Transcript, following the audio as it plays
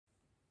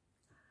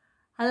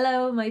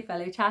Hello my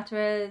fellow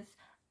chatterers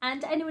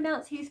and anyone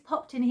else who's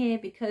popped in here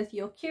because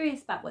you're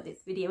curious about what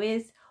this video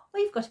is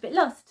or you've got a bit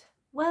lost.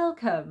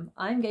 Welcome.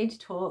 I'm going to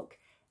talk,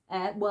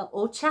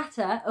 or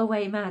chatter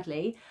away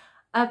madly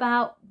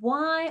about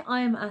why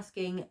I am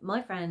asking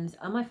my friends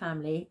and my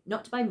family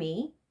not to buy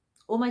me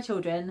or my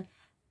children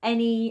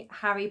any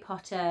Harry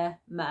Potter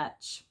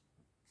merch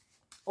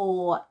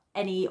or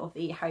any of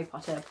the Harry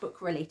Potter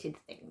book related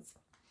things.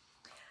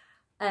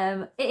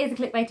 It is a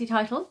clickbaity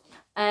title,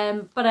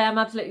 but I am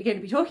absolutely going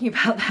to be talking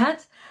about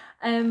that.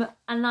 And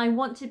I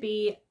want to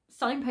be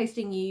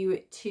signposting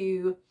you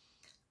to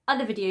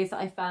other videos that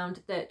I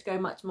found that go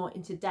much more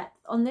into depth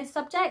on this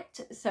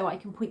subject, so I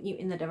can point you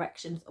in the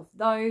directions of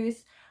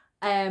those,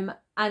 and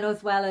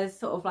as well as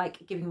sort of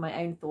like giving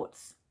my own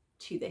thoughts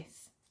to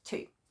this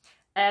too.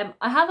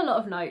 I have a lot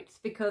of notes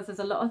because there's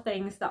a lot of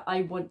things that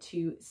I want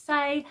to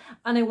say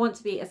and I want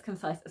to be as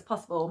concise as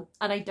possible,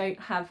 and I don't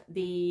have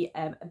the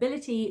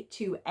ability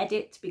to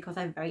edit because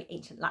I have a very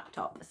ancient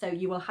laptop, so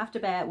you will have to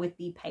bear with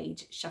the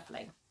page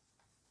shuffling.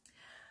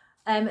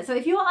 So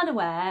if you're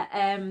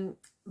unaware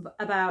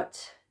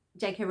about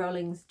JK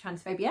Rowling's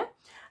transphobia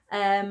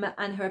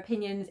and her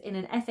opinions in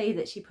an essay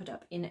that she put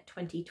up in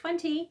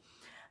 2020,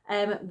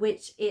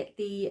 which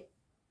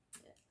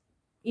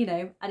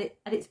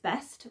at its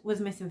best was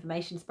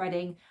misinformation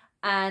spreading,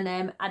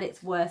 and at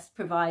its worst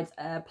provides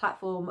a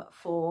platform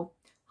for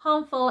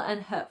harmful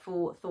and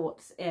hurtful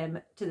thoughts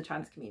to the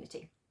trans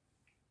community.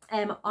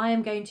 I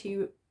am going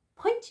to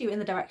point you in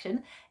the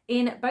direction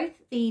in both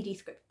the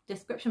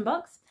description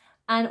box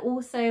and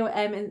also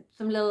in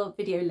some little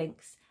video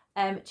links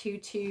to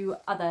two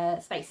other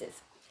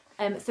spaces.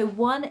 So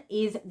one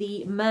is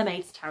the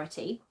Mermaids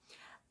charity,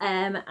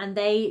 and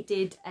they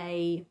did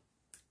a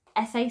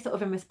essay sort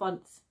of in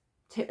response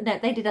to, no,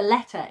 they did a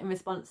letter in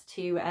response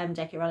to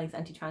JK Rowling's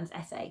anti-trans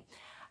essay,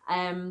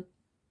 and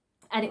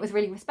it was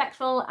really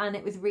respectful, and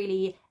it was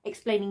really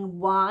explaining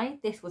why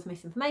this was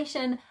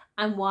misinformation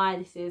and why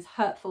this is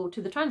hurtful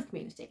to the trans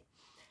community.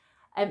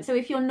 So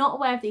if you're not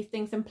aware of these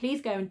things, then please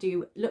go and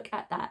do look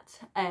at that.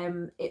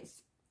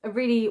 It's a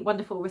really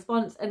wonderful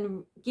response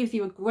and gives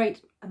you a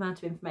great amount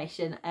of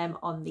information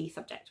on the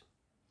subject.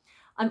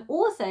 I'm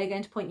also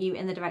going to point you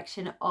in the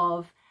direction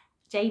of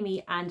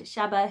Jamie and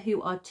Shabba,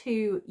 who are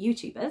two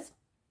YouTubers.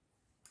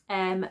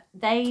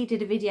 They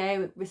did a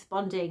video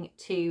responding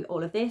to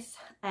all of this,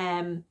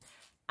 and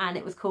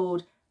it was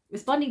called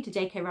Responding to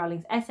JK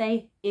Rowling's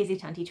Essay, Is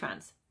It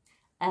Anti-Trans?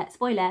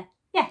 Spoiler,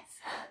 yes.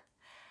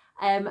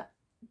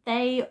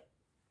 They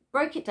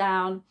broke it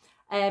down.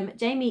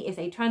 Jamie is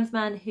a trans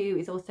man who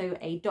is also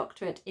a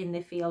doctorate in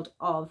the field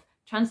of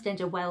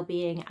transgender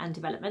well-being and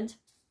development,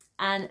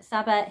 and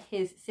Saba,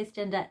 his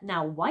cisgender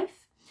now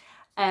wife,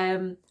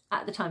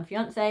 at the time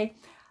fiance,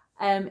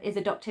 is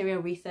a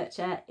doctoral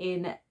researcher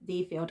in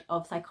the field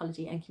of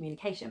psychology and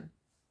communication.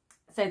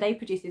 So they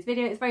produced this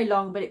video. It's very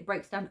long, but it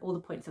breaks down all the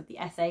points of the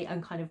essay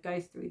and kind of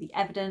goes through the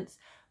evidence.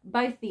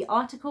 Both the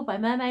article by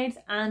Mermaids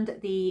and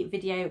the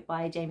video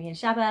by Jamie and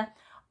Shabba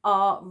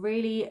are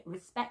really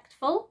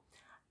respectful,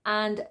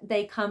 and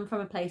they come from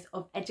a place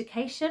of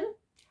education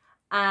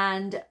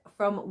and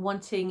from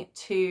wanting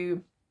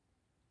to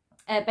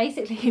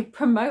basically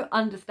promote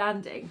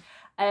understanding.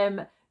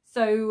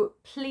 So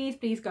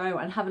please go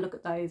and have a look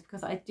at those,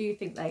 because I do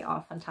think they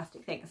are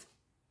fantastic things.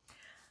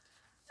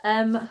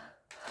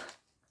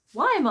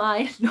 Why am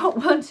I not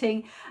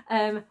wanting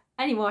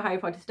any more Harry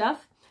Potter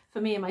stuff for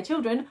me and my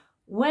children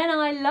when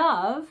I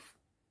love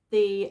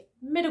the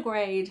middle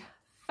grade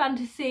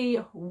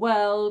fantasy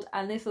world?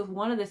 And this was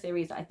one of the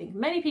series that I think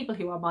many people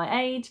who are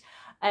my age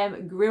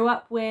grew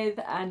up with,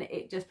 and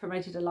it just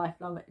promoted a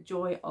lifelong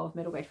joy of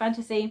middle grade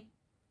fantasy.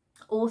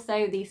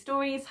 Also, these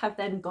stories have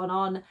then gone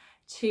on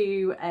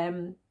to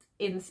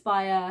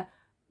inspire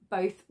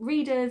both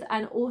readers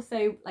and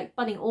also like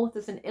budding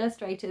authors and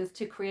illustrators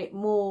to create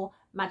more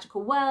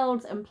magical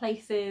worlds and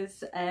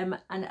places,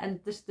 and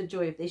just the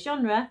joy of this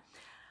genre.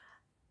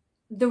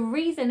 The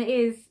reason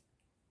is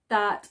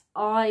that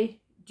I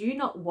do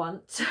not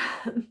want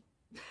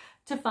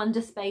to fund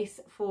a space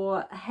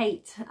for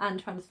hate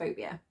and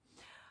transphobia.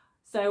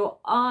 So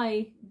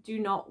I do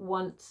not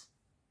want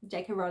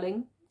JK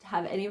Rowling to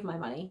have any of my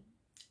money.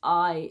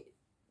 I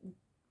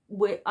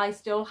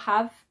still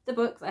have the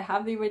books. I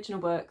have the original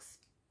books.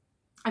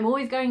 I'm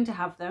always going to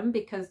have them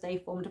because they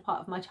formed a part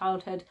of my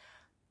childhood,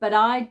 but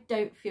I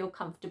don't feel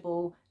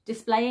comfortable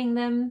displaying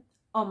them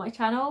on my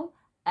channel,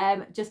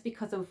 just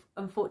because of,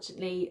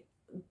 unfortunately,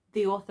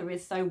 the author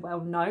is so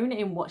well known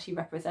in what she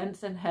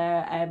represents and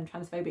her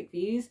transphobic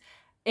views.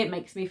 It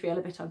makes me feel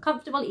a bit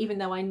uncomfortable, even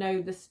though I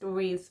know the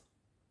stories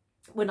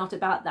were not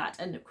about that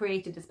and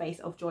created a space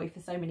of joy for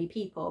so many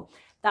people.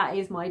 That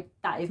is my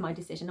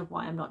decision of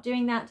why I'm not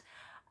doing that.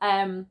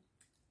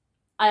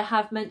 I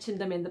have mentioned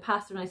them in the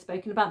past when I've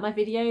spoken about my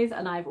videos,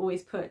 and I've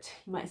always put,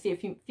 you might see a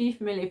few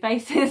familiar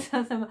faces,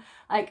 some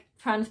like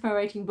trans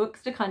promoting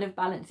books to kind of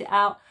balance it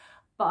out.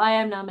 But I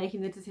am now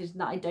making the decision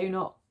that I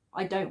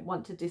don't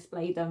want to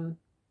display them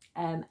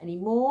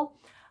anymore.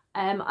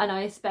 And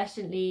I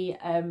especially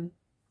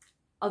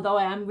although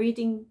I am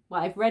reading,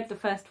 well, I've read the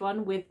first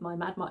one with my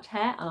Mad March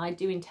Hare, and I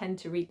do intend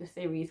to read the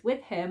series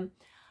with him,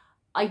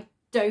 I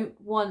don't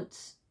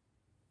want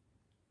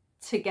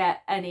to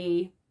get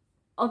any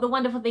of the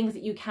wonderful things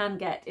that you can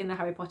get in the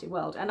Harry Potter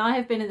world. And I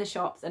have been in the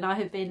shops and I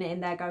have been in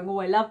there going, oh,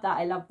 I love that,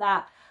 I love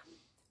that.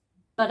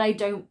 But I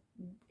don't,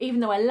 even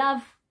though I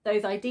love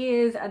those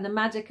ideas and the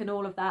magic and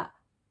all of that,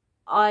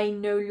 I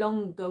no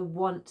longer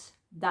want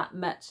that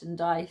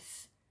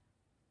merchandise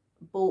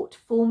bought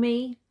for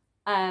me,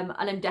 and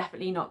I'm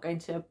definitely not going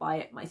to buy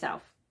it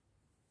myself.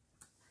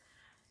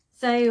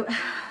 So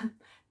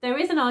there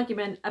is an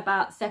argument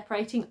about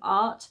separating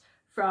art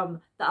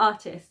from the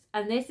artist,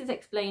 and this is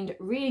explained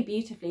really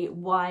beautifully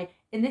why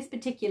in this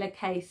particular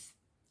case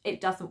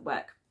it doesn't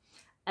work.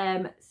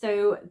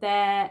 So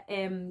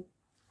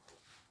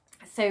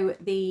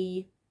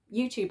the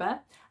YouTuber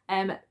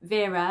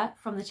Vera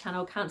from the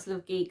channel Council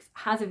of Geeks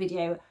has a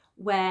video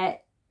where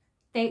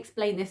they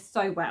explain this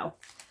so well.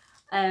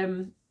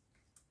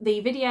 The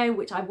video,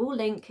 which I will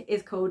link,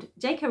 is called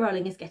JK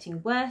Rowling is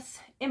Getting Worse,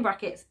 in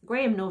brackets,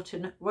 Graham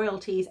Norton,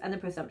 Royalties and the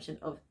Presumption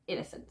of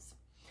Innocence.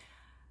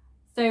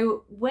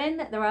 So when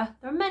there are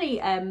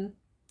many,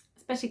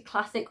 especially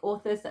classic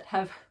authors that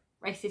have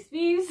racist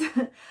views,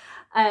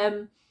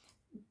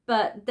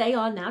 but they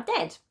are now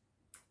dead.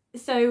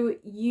 So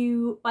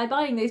by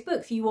buying those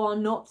books, you are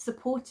not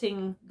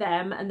supporting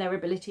them and their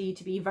ability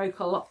to be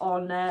vocal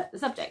on the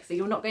subject. So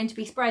you're not going to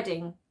be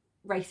spreading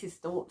racist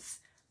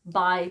thoughts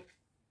by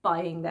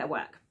buying their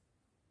work.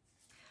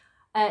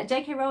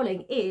 JK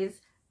Rowling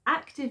is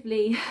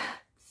actively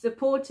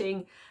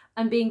supporting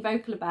and being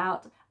vocal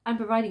about and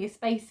providing a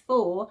space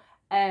for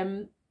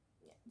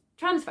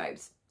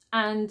transphobes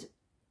and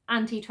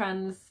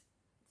anti-trans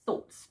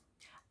thoughts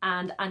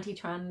and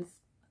anti-trans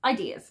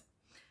ideas.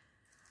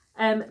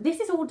 This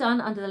is all done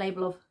under the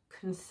label of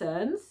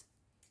concerns,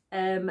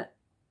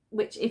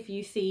 which if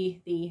you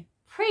see the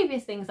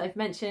previous things I've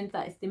mentioned,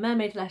 that is the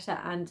Mermaid letter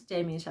and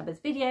Jamie and Shabba's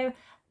video,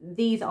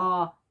 these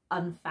are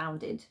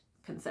unfounded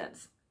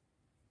concerns.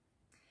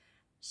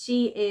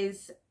 She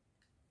is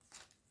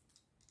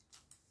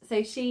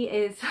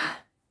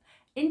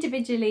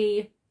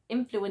individually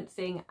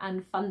influencing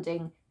and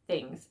funding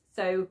things.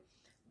 So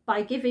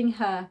by giving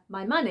her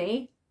my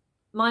money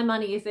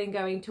is then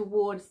going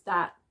towards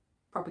that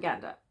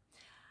propaganda.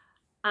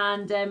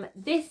 And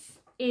this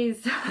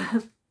is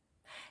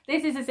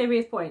this is a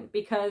serious point,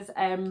 because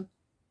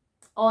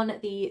on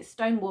the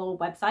Stonewall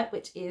website,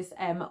 which is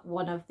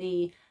one of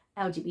the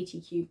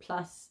LGBTQ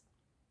plus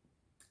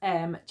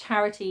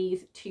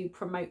charities to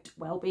promote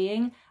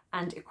well-being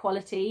and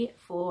equality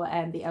for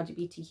the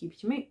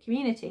LGBTQ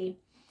community,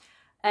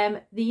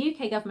 the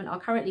UK government are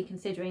currently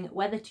considering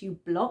whether to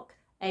block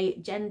a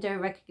gender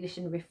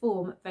recognition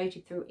reform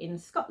voted through in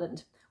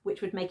Scotland,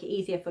 which would make it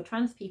easier for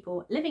trans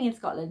people living in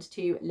Scotland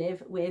to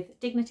live with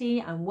dignity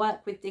and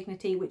work with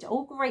dignity, which are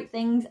all great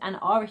things and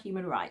are a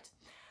human right.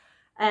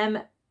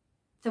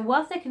 So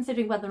whilst they're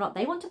considering whether or not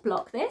they want to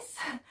block this,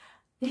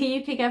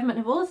 the UK government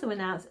have also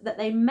announced that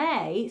they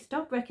may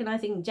stop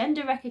recognising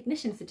gender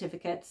recognition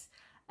certificates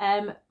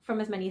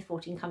from as many as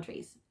 14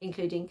 countries,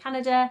 including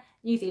Canada,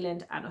 New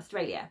Zealand and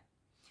Australia.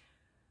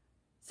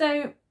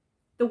 So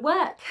the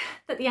work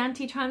that the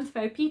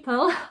anti-transphobe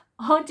people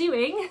are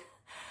doing,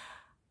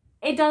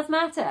 it does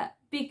matter,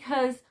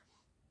 because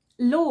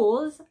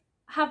laws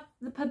have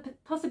the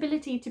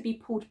possibility to be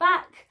pulled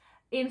back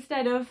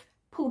instead of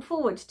pulled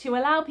forward to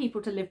allow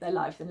people to live their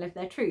lives and live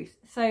their truth.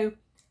 So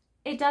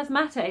it does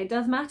matter. It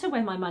does matter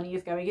where my money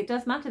is going. It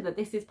does matter that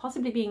this is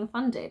possibly being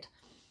funded.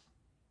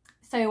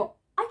 So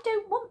I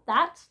don't want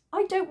that.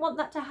 I don't want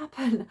that to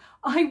happen.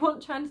 I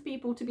want trans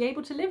people to be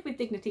able to live with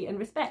dignity and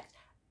respect,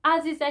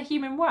 as is their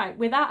human right,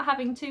 without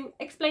having to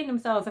explain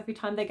themselves every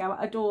time they go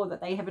out a door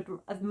that they have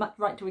as much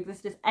right to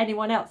exist as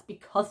anyone else,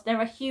 because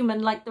they're a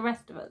human like the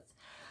rest of us.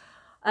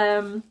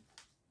 And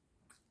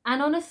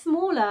on a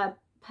smaller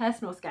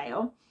personal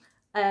scale,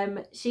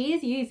 she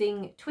is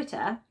using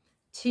Twitter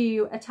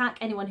to attack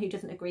anyone who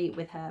doesn't agree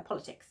with her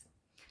politics.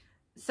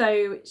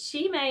 So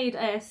she made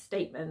a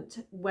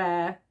statement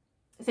where,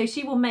 so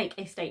she will make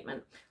a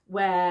statement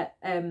where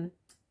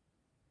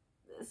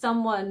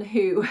someone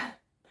who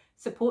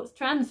supports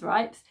trans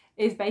rights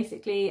is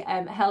basically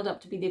held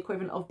up to be the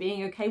equivalent of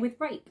being okay with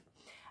rape.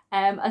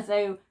 As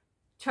though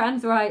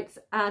trans rights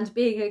and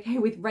being okay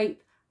with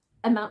rape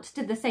amount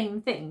to the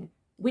same thing,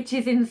 which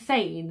is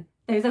insane.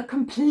 Those are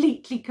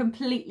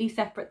completely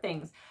separate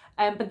things.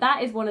 But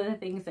that is one of the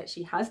things that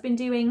she has been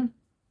doing.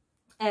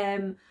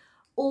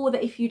 Or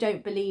that if you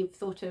don't believe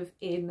sort of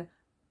in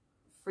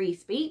free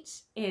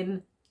speech,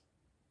 in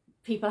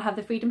people have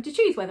the freedom to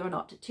choose whether or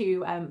not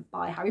to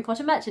buy Harry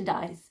Potter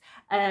merchandise,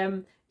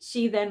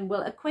 she then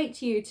will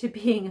equate you to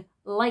being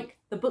like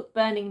the book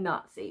burning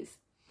Nazis.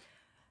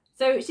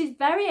 So she's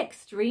very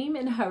extreme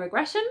in her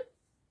aggression,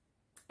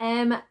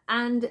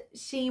 and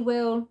she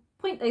will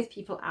point those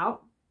people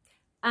out,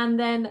 and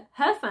then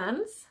her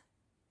fans,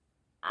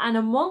 and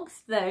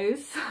amongst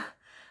those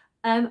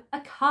a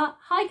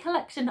high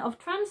collection of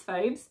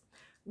transphobes,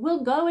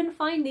 will go and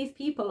find these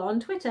people on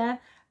Twitter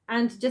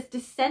and just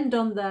descend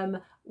on them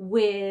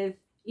with,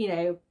 you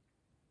know,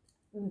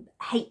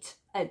 hate,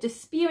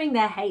 just spewing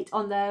their hate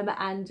on them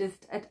and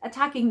just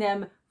attacking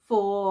them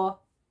for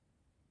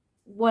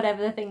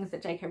whatever the things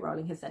that JK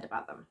Rowling has said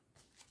about them.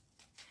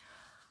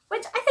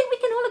 Which I think we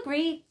can all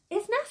agree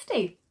is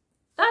nasty.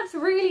 That's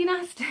really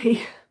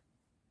nasty.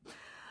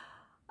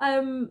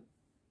 I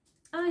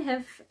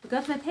have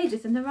got my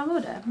pages in the wrong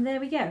order. There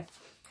we go.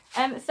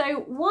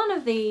 So one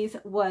of these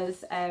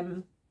was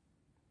a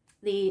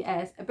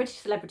British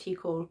celebrity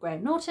called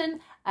Graham Norton,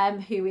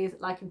 who is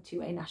likened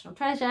to a national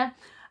treasure,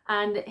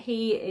 and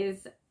he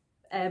is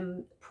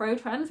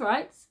pro-trans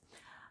rights.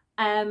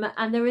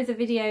 And there is a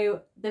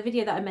video, the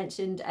video that I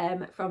mentioned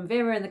from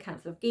Vera and the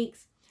Council of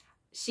Geeks.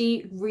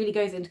 She really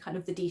goes into kind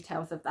of the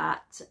details of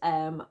that,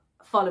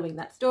 following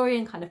that story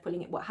and kind of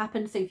pulling it what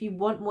happened. So if you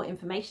want more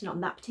information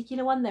on that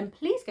particular one, then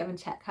please go and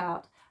check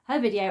out her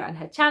video and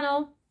her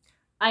channel.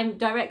 I'm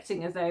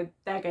directing as though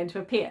they're going to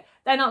appear.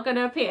 They're not going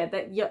to appear.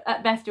 That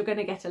at best you're going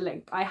to get a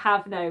link. I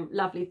have no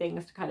lovely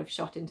things to kind of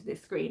shot into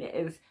this screen. It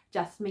is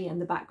just me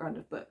and the background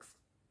of books,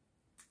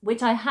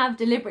 which I have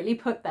deliberately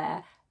put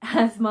there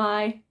as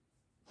my...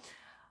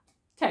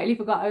 Totally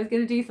forgot I was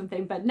going to do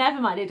something, but never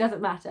mind, it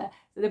doesn't matter.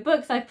 So the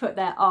books I've put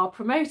there are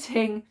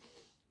promoting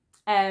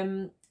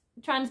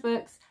trans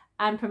books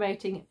and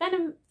promoting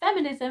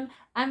feminism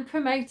and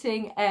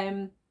promoting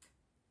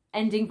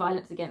ending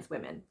violence against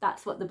women.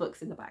 That's what the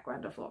books in the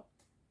background are for.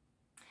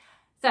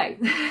 So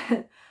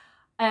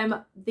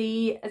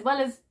as well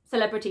as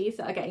celebrities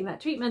that are getting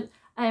that treatment,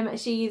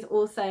 she's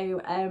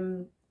also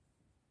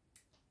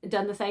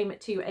done the same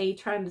to a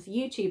trans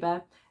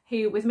YouTuber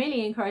who was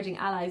merely encouraging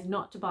allies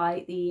not to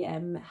buy the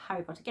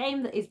Harry Potter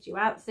game that is due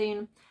out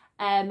soon.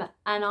 And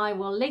I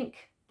will link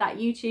that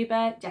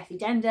YouTuber, Jessie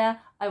Gender.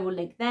 I will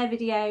link their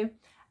video,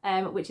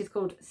 which is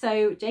called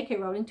So JK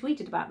Rowling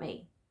Tweeted About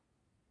Me.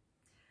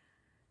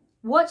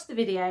 Watch the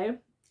video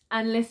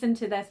and listen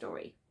to their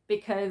story,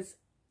 because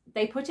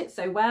they put it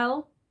so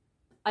well.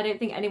 I don't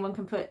think anyone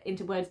can put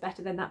into words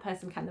better than that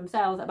person can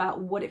themselves about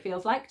what it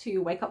feels like to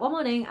wake up one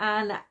morning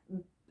and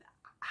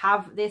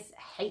have this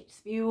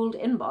hate-spewed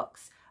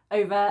inbox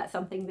over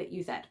something that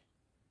you said,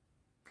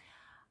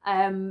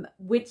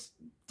 which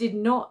did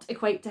not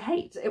equate to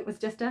hate. It was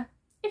just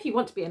if you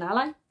want to be an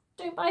ally,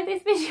 don't buy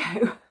this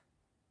video.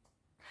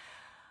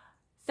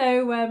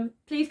 So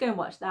please go and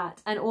watch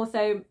that. And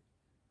also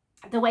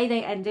the way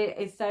they end it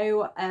is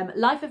so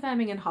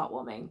life-affirming and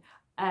heartwarming,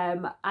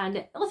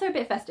 and also a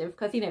bit festive,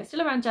 because, you know, it's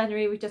still around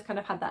January. We've just kind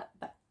of had that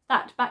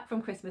back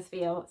from Christmas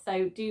feel.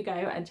 So do go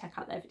and check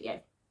out their video.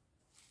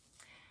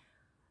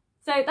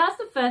 So that's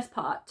the first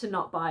part to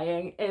not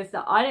buying, is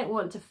that I don't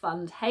want to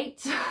fund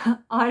hate.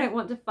 I don't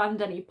want to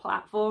fund any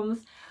platforms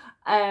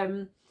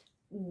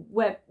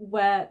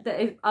where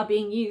that are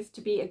being used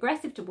to be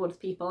aggressive towards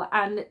people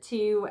and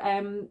to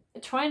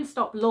try and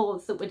stop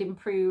laws that would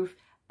improve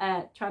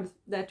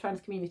the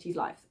trans community's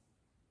lives.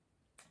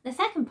 The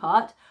second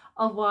part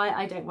of why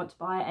I don't want to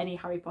buy any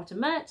Harry Potter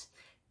merch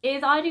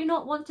is I do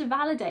not want to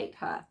validate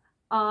her.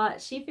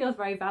 She feels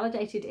very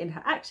validated in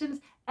her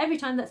actions every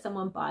time that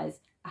someone buys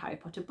a Harry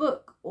Potter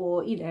book,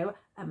 or, you know,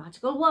 a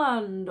magical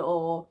wand,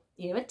 or,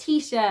 you know, a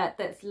t-shirt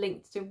that's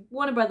linked to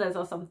Warner Brothers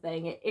or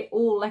something. It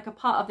all, like, a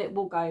part of it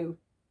will go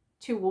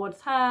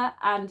towards her,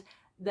 and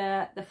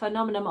the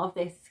phenomenon of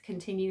this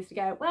continues to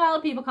go, well,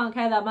 people can't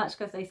care that much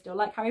because they still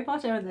like Harry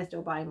Potter and they're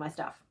still buying my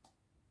stuff.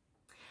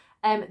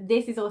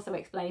 This is also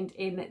explained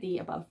in the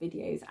above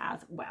videos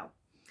as well.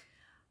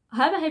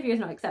 Her behaviour is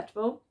not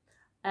acceptable,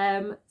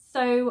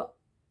 so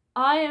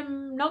I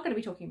am not going to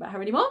be talking about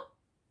her anymore.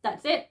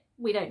 That's it.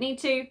 We don't need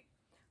to.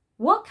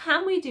 What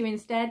can we do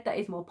instead that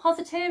is more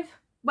positive?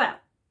 Well,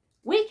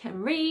 we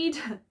can read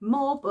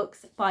more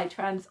books by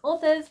trans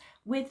authors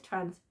with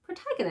trans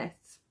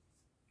protagonists.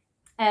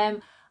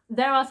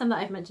 There are some that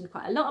I've mentioned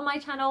quite a lot on my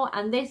channel,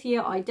 and this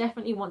year I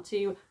definitely want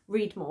to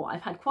read more.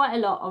 I've had quite a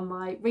lot on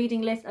my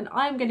reading list and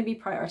I'm going to be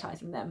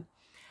prioritising them.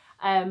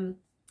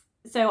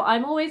 So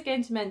I'm always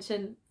going to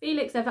mention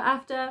Felix Ever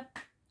After.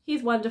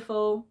 He's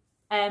wonderful.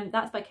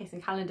 That's by Kiss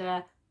and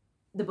Calendar.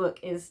 The book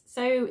is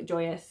so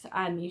joyous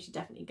and you should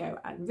definitely go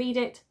and read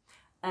it.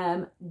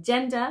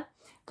 Gender,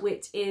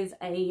 which is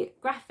a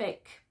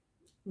graphic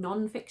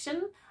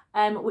non-fiction,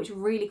 which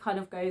really kind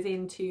of goes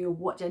into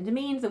what gender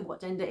means and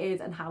what gender is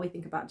and how we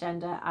think about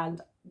gender,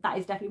 and that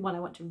is definitely one I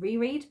want to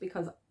reread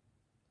because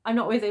I'm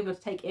not always able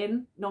to take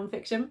in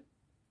non-fiction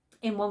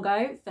in one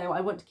go, so I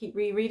want to keep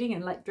rereading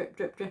and like drip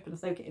drip drip and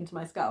soak it into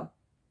my skull.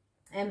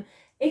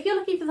 If you're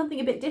looking for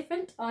something a bit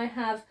different, I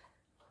have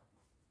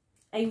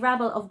a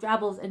rabble of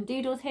drabbles and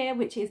doodles here,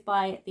 which is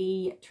by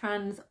the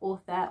trans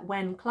author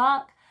Wen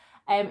Clark.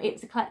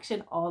 It's a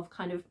collection of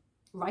kind of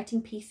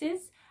writing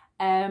pieces.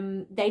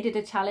 They did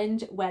a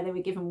challenge where they were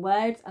given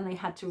words and they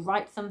had to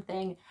write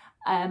something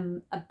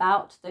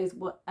about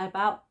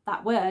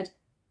that word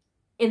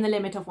in the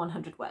limit of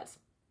 100 words.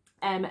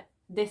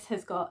 This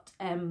has got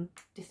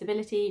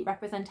disability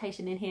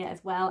representation in here,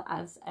 as well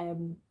as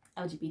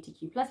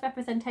LGBTQ+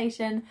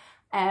 representation,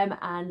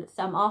 and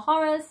some are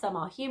horrors, some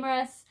are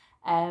humorous,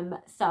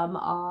 some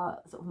are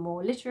sort of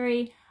more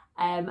literary,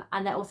 and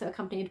they're also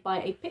accompanied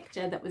by a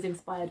picture that was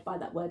inspired by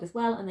that word as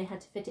well, and they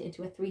had to fit it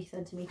into a 3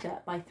 centimetre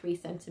by 3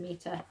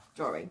 centimetre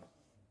drawing.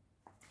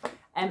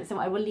 So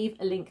I will leave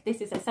a link.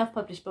 This is a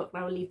self-published book,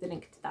 and I will leave the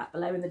link to that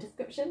below in the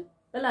description.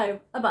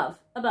 Above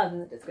in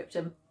the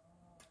description.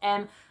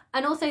 And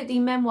also the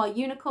memoir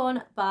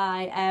Unicorn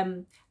by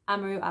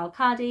Amaru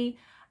Al-Qadi.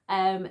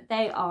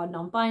 They are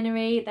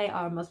non-binary, they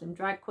are a Muslim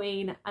drag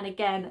queen, and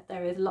again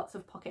there is lots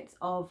of pockets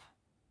of,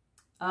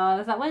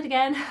 there's that word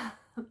again,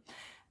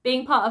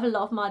 being part of a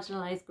lot of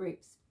marginalised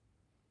groups.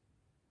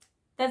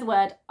 There's a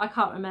word, I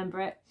can't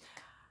remember it.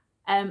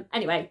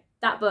 Anyway,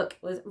 that book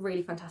was a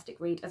really fantastic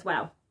read as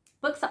well.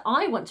 Books that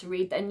I want to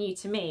read that are new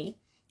to me,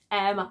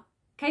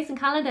 Case and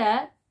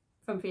Calendar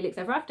from Felix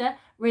Ever After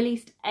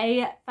released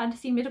a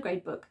fantasy middle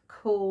grade book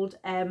called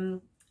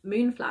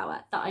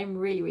Moonflower that I'm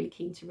really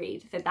keen to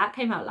read. So that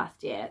came out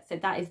last year, so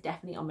that is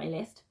definitely on my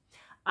list.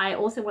 I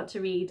also want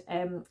to read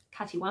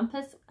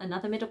Cattywampus,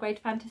 another middle grade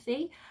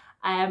fantasy,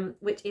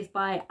 which is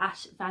by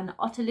Ash van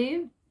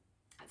Otterloo.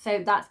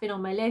 So that's been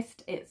on my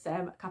list. It's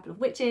a couple of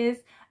witches,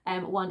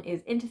 one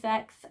is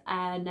intersex,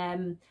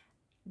 and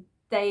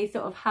they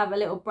sort of have a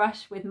little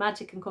brush with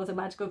magic and cause a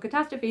magical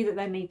catastrophe that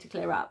they need to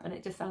clear up, and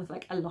it just sounds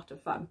like a lot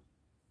of fun.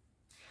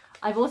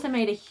 I've also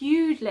made a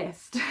huge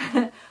list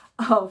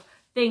of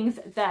things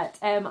that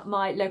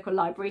my local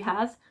library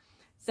has.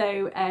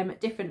 So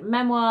different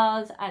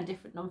memoirs and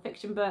different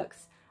non-fiction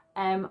books.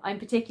 I'm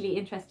particularly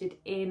interested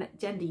in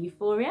Gender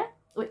Euphoria,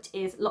 which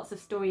is lots of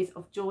stories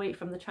of joy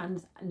from the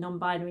trans,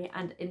 non-binary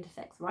and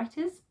intersex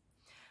writers.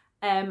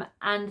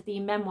 And the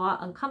memoir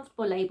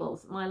Uncomfortable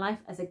Labels, My Life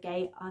as a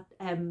Gay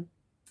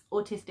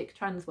Autistic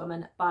Trans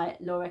Woman by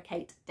Laura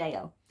Kate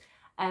Dale.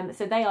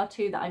 So they are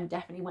two that I'm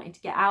definitely wanting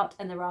to get out,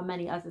 and there are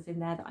many others in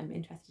there that I'm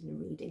interested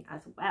in reading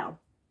as well.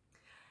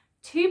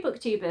 Two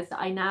booktubers that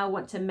I now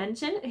want to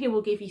mention who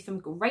will give you some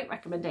great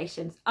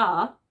recommendations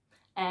are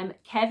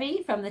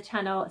Kevi from the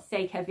channel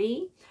Say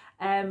Kevi.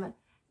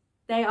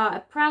 They are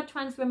a proud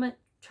trans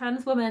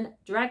woman,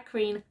 drag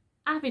queen,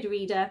 avid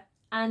reader,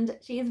 and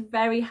she is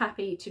very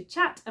happy to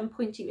chat and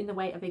point you in the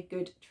way of a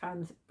good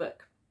trans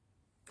book.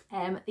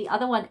 The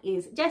other one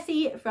is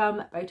Jessie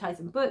from Bow Ties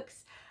and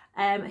Books,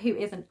 who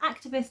is an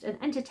activist, an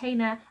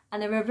entertainer,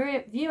 and a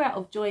reviewer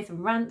of joys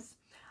and rants.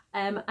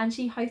 And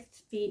they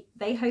host the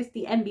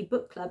MB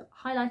Book Club,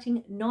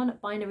 highlighting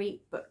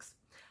non-binary books.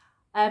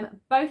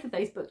 Both of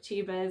those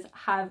booktubers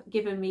have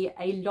given me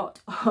a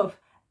lot of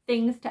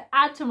things to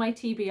add to my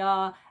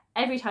TBR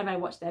every time I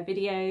watch their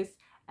videos.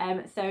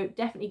 So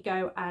definitely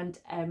go, and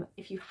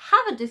if you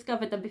haven't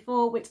discovered them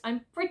before, which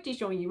I'm pretty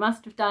sure you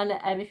must have done,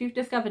 if you've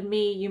discovered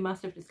me, you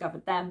must have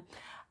discovered them.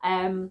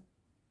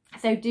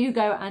 So do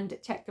go and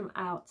check them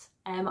out.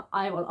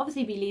 I will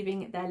obviously be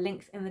leaving their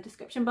links in the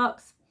description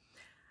box.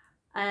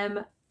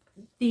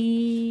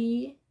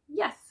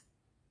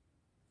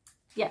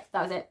 Yes,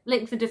 that was it.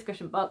 Links in the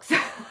description box.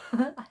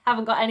 I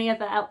haven't got any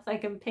other else I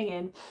can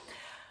ping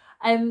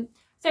in.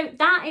 So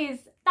that is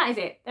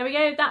it. There we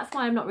go. That's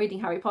why I'm not reading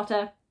Harry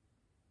Potter.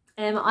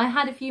 I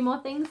had a few more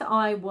things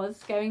I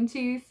was going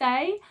to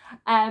say.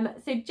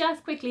 So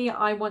just quickly,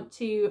 I want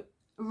to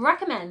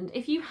recommend,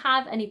 if you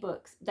have any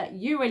books that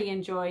you really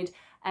enjoyed,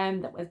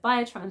 that was by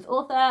a trans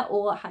author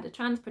or had a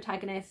trans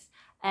protagonist,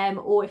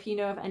 or if you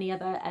know of any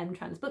other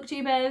trans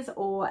booktubers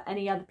or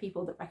any other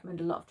people that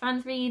recommend a lot of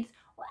trans reads,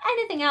 or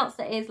anything else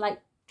that is like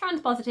trans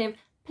positive,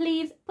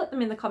 please put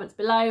them in the comments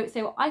below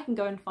so I can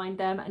go and find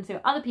them, and so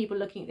other people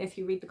looking at this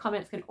who read the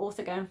comments can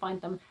also go and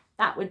find them.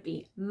 That would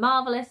be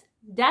marvellous.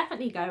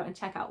 Definitely go and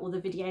check out all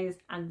the videos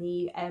and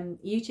the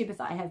YouTubers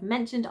that I have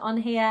mentioned on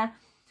here.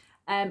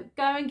 Go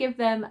and give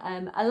them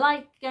a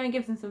like, go and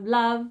give them some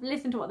love,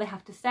 listen to what they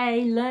have to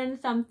say, learn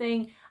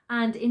something,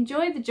 and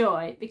enjoy the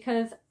joy,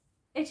 because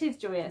it is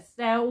joyous.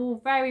 They're all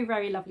very,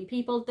 very lovely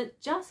people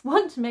that just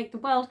want to make the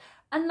world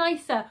a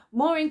nicer,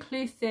 more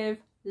inclusive,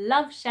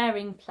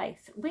 love-sharing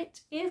place, which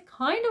is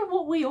kind of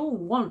what we all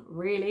want,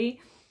 really.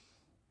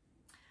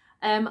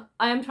 I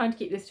am trying to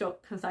keep this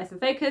short, concise and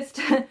focused.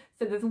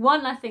 So there's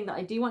one last thing that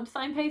I do want to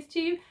signpost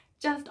to,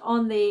 just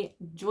on the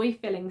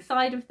joy-filling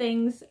side of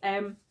things,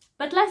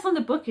 but less on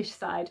the bookish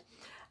side.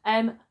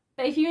 But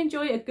if you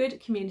enjoy a good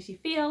community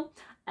feel,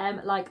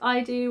 like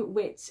I do,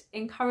 which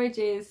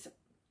encourages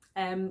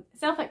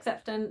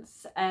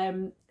self-acceptance,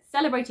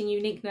 celebrating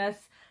uniqueness,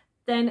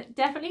 then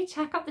definitely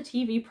check out the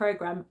TV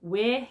programme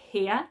We're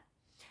Here.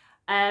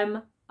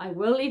 I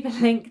will leave a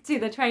link to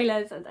the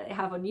trailers that they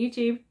have on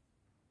YouTube.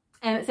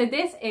 So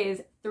this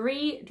is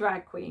 3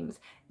 drag queens,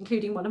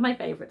 including one of my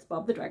favourites,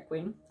 Bob the Drag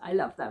Queen. I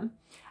love them.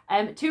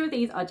 2 of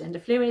these are gender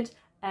fluid.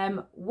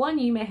 One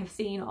you may have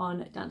seen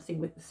on Dancing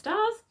with the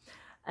Stars.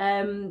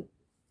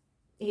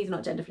 He's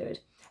not gender fluid.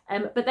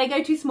 But they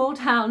go to small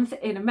towns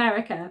in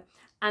America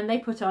and they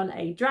put on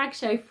a drag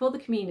show for the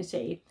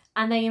community,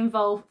 and they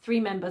involve 3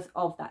 members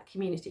of that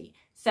community.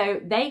 So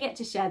they get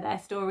to share their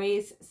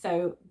stories.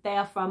 So they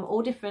are from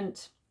all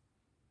different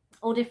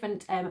all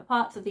different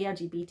parts of the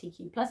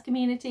LGBTQ plus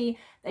community.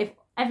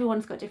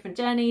 Everyone's got different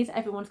journeys,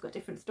 everyone's got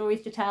different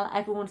stories to tell,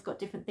 everyone's got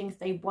different things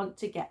they want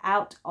to get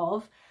out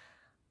of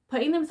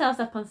putting themselves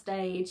up on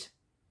stage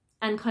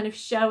and kind of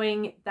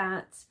showing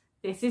that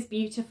this is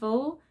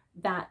beautiful,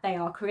 that they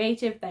are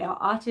creative, they are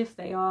artists,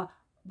 they are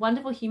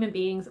wonderful human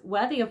beings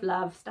worthy of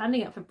love,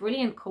 standing up for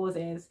brilliant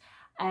causes,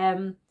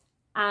 and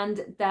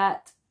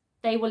that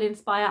they will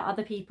inspire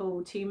other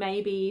people to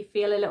maybe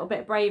feel a little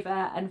bit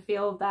braver and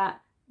feel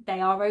that they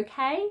are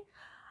okay.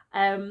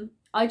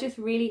 I just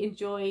really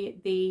enjoy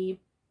the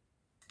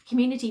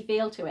community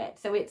feel to it.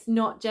 So it's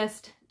not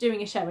just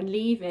doing a show and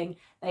leaving,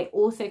 they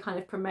also kind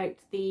of promote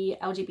the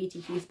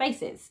LGBTQ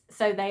spaces.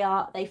 So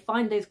they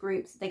find those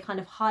groups, they kind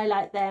of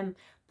highlight them,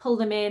 pull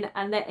them in,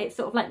 and it's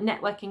sort of like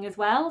networking as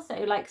well. So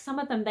like some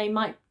of them, they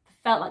might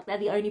felt like they're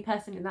the only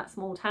person in that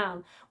small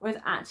town, whereas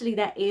actually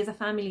there is a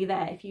family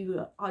there if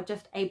you are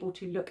just able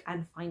to look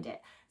and find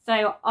it.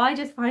 So I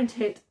just find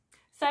it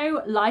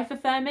so life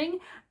affirming,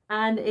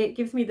 and it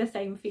gives me the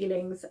same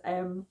feelings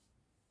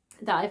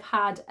that I've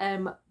had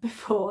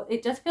before.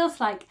 It just feels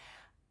like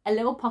a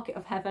little pocket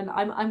of heaven.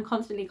 I'm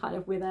constantly kind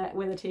of with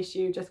a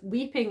tissue, just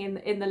weeping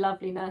in the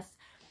loveliness.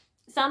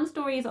 Some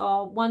stories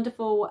are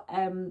wonderful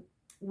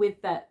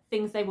with the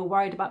things they were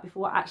worried about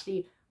before,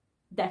 actually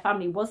their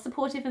family was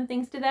supportive and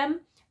things to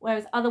them,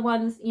 whereas other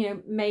ones, you know,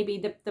 maybe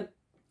the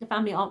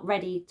family aren't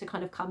ready to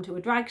kind of come to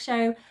a drag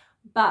show,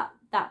 but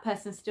that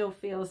person still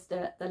feels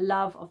the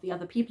love of the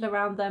other people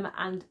around them,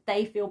 and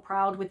they feel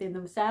proud within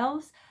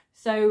themselves.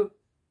 So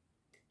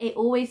it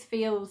always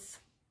feels,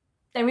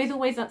 there is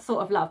always that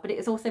sort of love, but it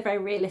is also very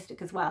realistic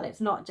as well.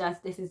 It's not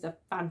just this is a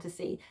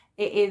fantasy,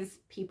 it is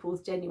people's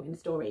genuine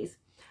stories.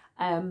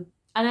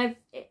 And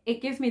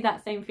it gives me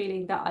that same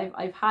feeling that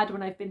I've had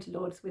when I've been to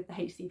Lords with the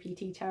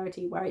HCPT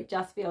charity, where it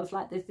just feels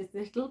like there's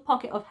this little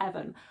pocket of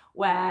heaven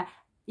where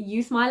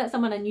you smile at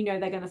someone and you know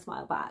they're going to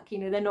smile back. You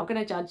know, they're not going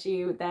to judge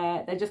you,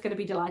 they're just going to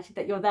be delighted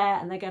that you're there,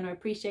 and they're going to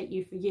appreciate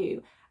you for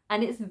you.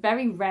 And it's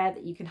very rare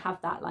that you can have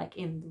that like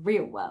in the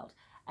real world.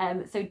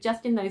 So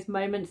just in those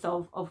moments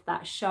of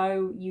that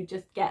show, you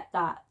just get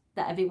that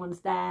everyone's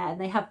there,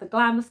 and they have the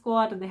glam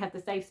squad and they have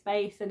the safe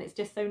space, and it's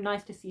just so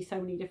nice to see so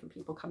many different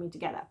people coming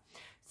together.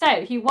 So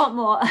if you want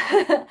more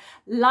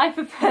life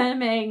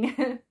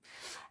affirming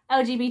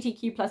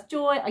LGBTQ plus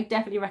joy, I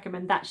definitely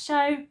recommend that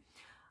show.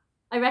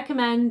 I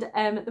recommend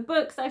the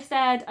books I've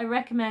said, I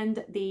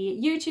recommend the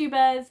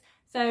YouTubers.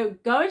 So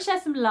go and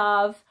share some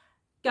love,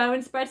 go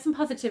and spread some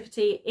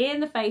positivity in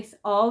the face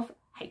of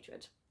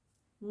hatred.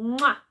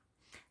 Mwah!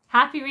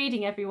 Happy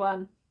reading,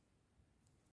 everyone.